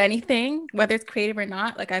to do anything, whether it's creative or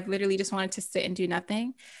not. Like I've literally just wanted to sit and do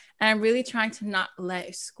nothing. And I'm really trying to not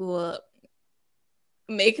let school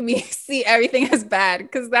make me see everything as bad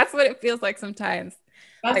because that's what it feels like sometimes.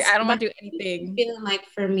 Like I don't want to do anything. Feeling like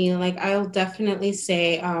for me, like I'll definitely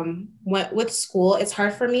say, with school, it's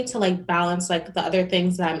hard for me to like balance like the other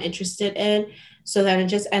things that I'm interested in. So then it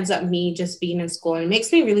just ends up me just being in school and it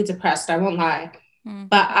makes me really depressed. I won't lie.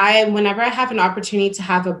 But whenever I have an opportunity to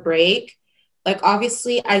have a break, like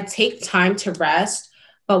obviously I take time to rest.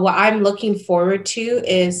 But what I'm looking forward to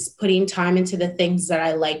is putting time into the things that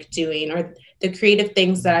I like doing or the creative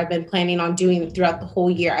things that I've been planning on doing throughout the whole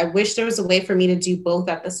year. I wish there was a way for me to do both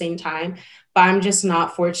at the same time, but I'm just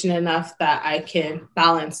not fortunate enough that I can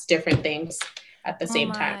balance different things at the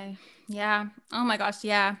same time. Yeah. Oh my gosh.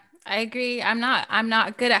 Yeah. I agree. I'm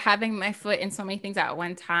not good at having my foot in so many things at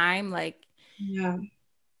one time. Like,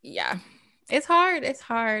 yeah. It's hard. It's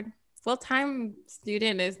hard. Full-time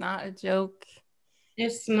student is not a joke.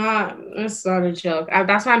 It's not a joke.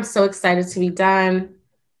 That's why I'm so excited to be done.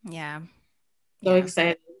 Yeah. So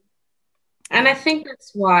excited. And I think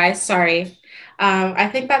that's why, I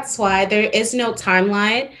think that's why there is no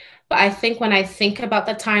timeline. But I think when I think about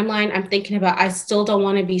the timeline, I'm thinking about I still don't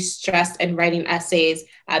want to be stressed and writing essays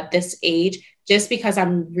at this age just because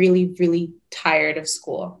I'm really, really tired of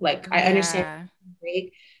school. Like I understand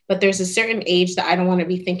break, but there's a certain age that I don't want to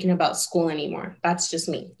be thinking about school anymore. That's just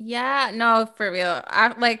me. Yeah, no, for real.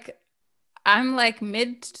 I'm like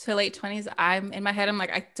mid to late 20s. I'm in my head, I'm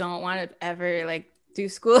like, I don't want to ever like do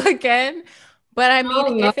school again. But I mean,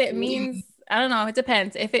 Oh, no. if it means, I don't know, it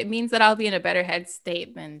depends. If it means that I'll be in a better head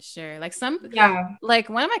state, then sure. Yeah. Like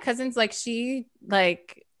one of my cousins, like she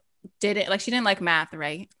like didn't like she didn't like math,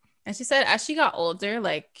 right? And she said as she got older,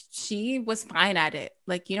 like she was fine at it.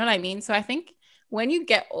 Like, you know what I mean? So I think when you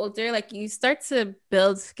get older, like you start to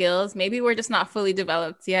build skills. Maybe we're just not fully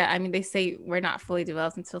developed yet. I mean, they say we're not fully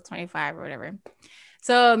developed until 25 or whatever.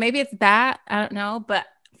 So maybe it's that. I don't know. But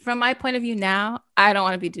from my point of view now, I don't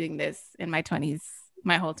want to be doing this in my 20s,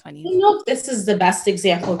 my whole 20s. I don't know if this is the best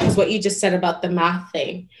example because what you just said about the math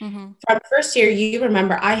thing. Mm-hmm. From first year, you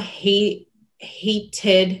remember I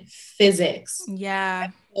hated physics. Yeah.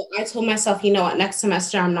 I told myself, you know what, next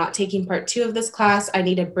semester I'm not taking part 2 of this class. I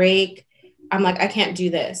need a break. I'm like, I can't do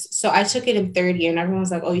this. So I took it in third year and everyone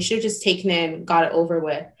was like, oh, you should have just taken it and got it over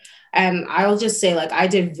with. And I'll just say, like, I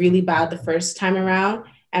did really bad the first time around.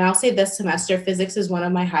 And I'll say this semester, physics is one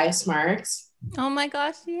of my highest marks. Oh my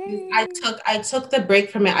gosh. Yay. I took the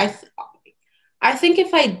break from it. I think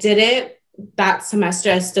if I did it that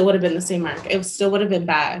semester, I still would have been the same mark. It still would have been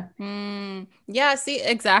bad. Yeah, see,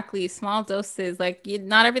 exactly. Small doses. Like,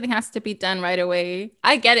 not everything has to be done right away.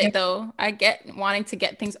 I get it though. I get wanting to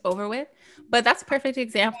get things over with, but that's a perfect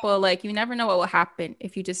example. Like, you never know what will happen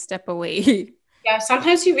if you just step away. Yeah,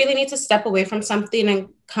 sometimes you really need to step away from something and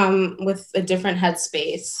come with a different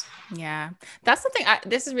headspace. Yeah, that's something.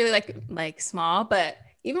 This is really like small, but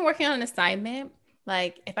even working on an assignment,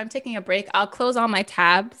 like if I'm taking a break, I'll close all my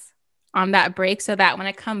tabs on that break so that when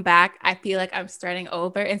I come back, I feel like I'm starting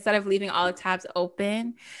over instead of leaving all the tabs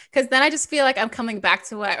open. Because then I just feel like I'm coming back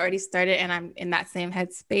to what I already started and I'm in that same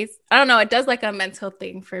headspace. I don't know. It does like a mental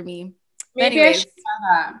thing for me. Maybe Anyways, I should try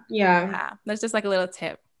that. Yeah. that's just like a little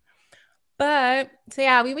tip. But so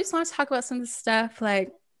yeah, we just want to talk about some of the stuff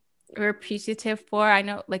like we're appreciative for. I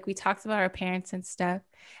know like we talked about our parents and stuff.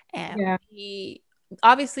 And Yeah. we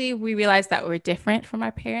realize that we're different from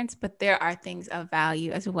our parents, but there are things of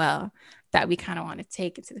value as well that we kind of want to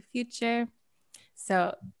take into the future.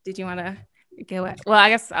 So did you want to go? Well, I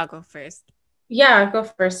guess I'll go first. Yeah, go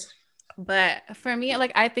first. But for me,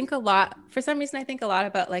 like I think a lot, for some reason, I think a lot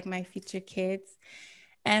about like my future kids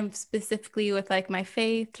and specifically with like my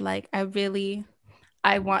faith. Like I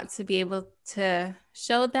want to be able to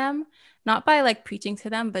show them, not by like preaching to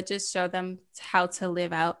them, but just show them how to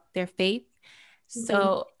live out their faith.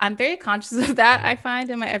 So I'm very conscious of that, I find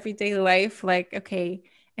in my everyday life. Like, okay,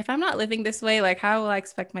 if I'm not living this way, like how will I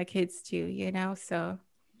expect my kids to, you know? So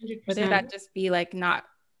 100%. whether that just be like not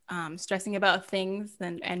stressing about things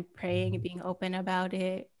and praying and being open about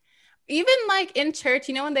it. Even like in church,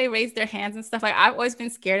 you know, when they raise their hands and stuff, like I've always been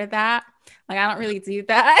scared of that. Like I don't really do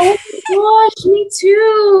that. Oh gosh, me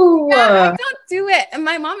too. Yeah, I don't do it. And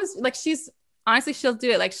my mom is like, she'll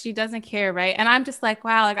do it. Like she doesn't care, right? And I'm just like,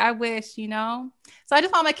 wow, like I wish, you know. So I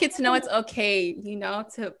just want my kids to know it's okay, you know,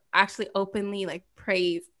 to actually openly like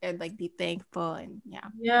praise and like be thankful and yeah.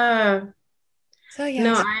 Yeah. So yeah.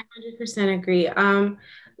 No, I 100% agree.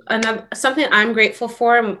 Another something I'm grateful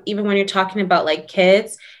for, even when you're talking about like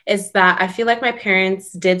kids, is that I feel like my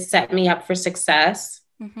parents did set me up for success.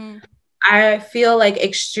 Mm-hmm. I feel like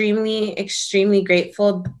extremely, extremely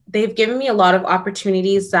grateful. They've given me a lot of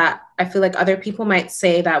opportunities that I feel like other people might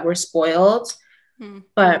say that we're spoiled,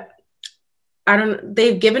 but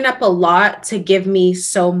they've given up a lot to give me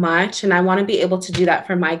so much. And I want to be able to do that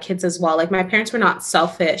for my kids as well. Like my parents were not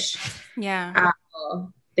selfish. Yeah. At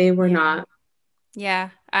all. They were not. Yeah,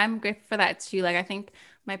 I'm grateful for that too. Like I think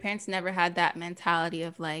my parents never had that mentality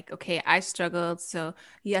of like, okay, I struggled, so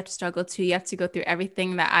you have to struggle too. You have to go through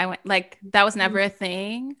everything that I went. Like that was never a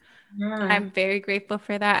thing. Yeah. I'm very grateful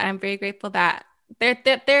for that. I'm very grateful that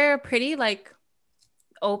they're pretty like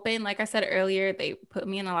open. Like I said earlier, they put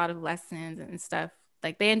me in a lot of lessons and stuff.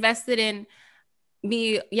 Like they invested in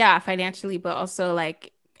me, yeah, financially, but also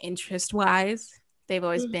like interest wise. They've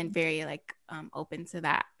always been very like open to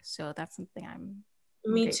that. So that's something I'm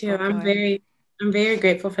Me too. for. I'm very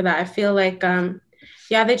grateful for that. I feel like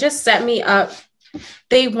yeah, they just set me up.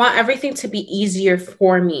 They want everything to be easier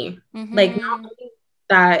for me. Like not only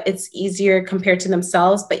that it's easier compared to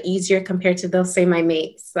themselves, but easier compared to, they'll say, my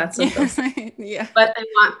mates. That's what they'll say. Yeah. But they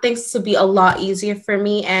want things to be a lot easier for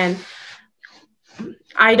me. And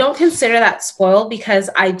I don't consider that spoiled because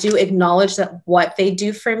I do acknowledge that what they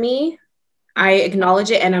do for me, I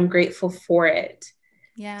acknowledge it and I'm grateful for it.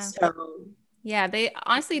 Yeah. So yeah, they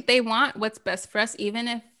honestly, they want what's best for us, even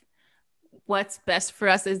if what's best for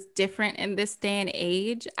us is different in this day and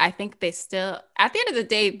age, I think they still, at the end of the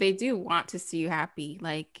day, they do want to see you happy.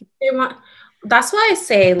 Like they want, that's why I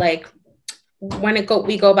say, like, when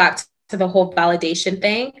we go back to the whole validation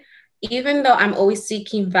thing, even though I'm always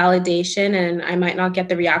seeking validation and I might not get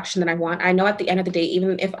the reaction that I want, I know at the end of the day,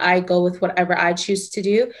 even if I go with whatever I choose to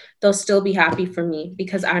do, they'll still be happy for me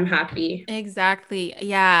because I'm happy. exactly.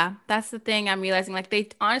 Yeah, that's the thing I'm realizing. Like they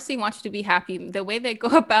honestly want you to be happy. The way they go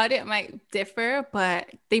about it might differ, but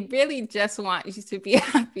they really just want you to be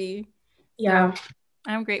happy. Yeah. So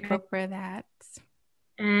I'm grateful for that.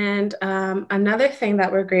 And another thing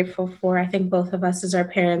that we're grateful for, I think both of us, is our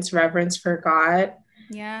parents' reverence for God.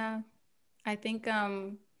 Yeah. I think how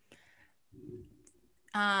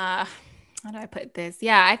do I put this?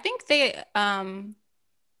 Yeah, I think they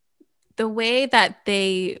the way that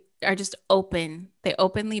they are just open, they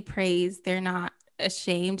openly praise, they're not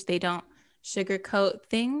ashamed, they don't sugarcoat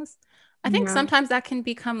things. I think sometimes that can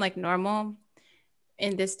become like normal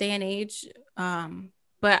in this day and age.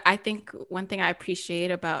 But I think one thing I appreciate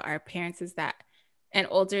about our parents is that an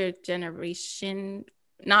older generation,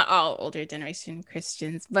 not all older generation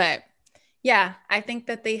Christians, but yeah, I think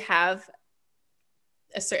that they have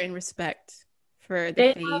a certain respect for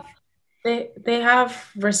the faith. They have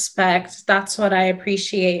respect. That's what I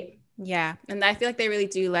appreciate. Yeah. And I feel like they really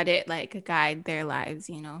do let it like guide their lives,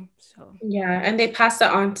 you know? So, yeah. And they pass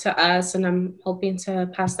that on to us. And I'm hoping to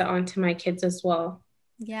pass that on to my kids as well.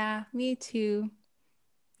 Yeah, me too.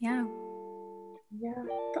 Yeah. Yeah.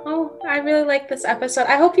 Oh, I really like this episode.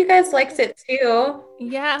 I hope you guys liked it too.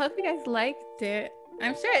 Yeah, I hope you guys liked it.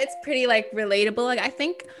 I'm sure it's pretty like relatable. Like I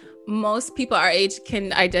think most people our age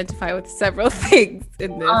can identify with several things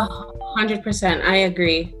in this. 100%. I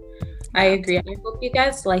agree. I agree. I hope you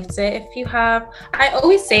guys liked it. If you have, I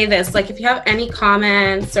always say this, like if you have any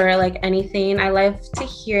comments or like anything, I love to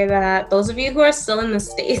hear that. Those of you who are still in the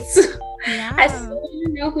States, Yeah. I still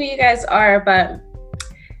don't know who you guys are, but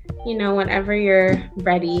you know, whenever you're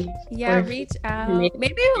ready. Yeah, reach out.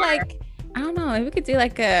 Maybe like, I don't know, maybe we could do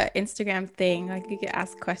like a Instagram thing. Like you could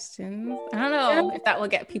ask questions. I don't know if that will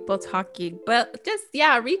get people talking, but just,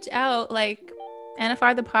 yeah, reach out. Like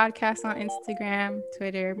NFR the podcast on Instagram,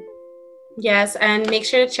 Twitter. Yes, and make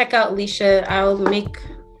sure to check out Leisha. I'll make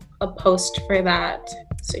a post for that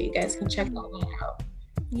so you guys can check all that out.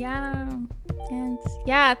 Yeah. And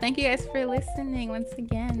yeah, thank you guys for listening once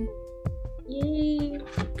again. Yay.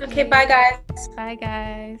 Okay, bye guys. Bye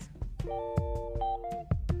guys.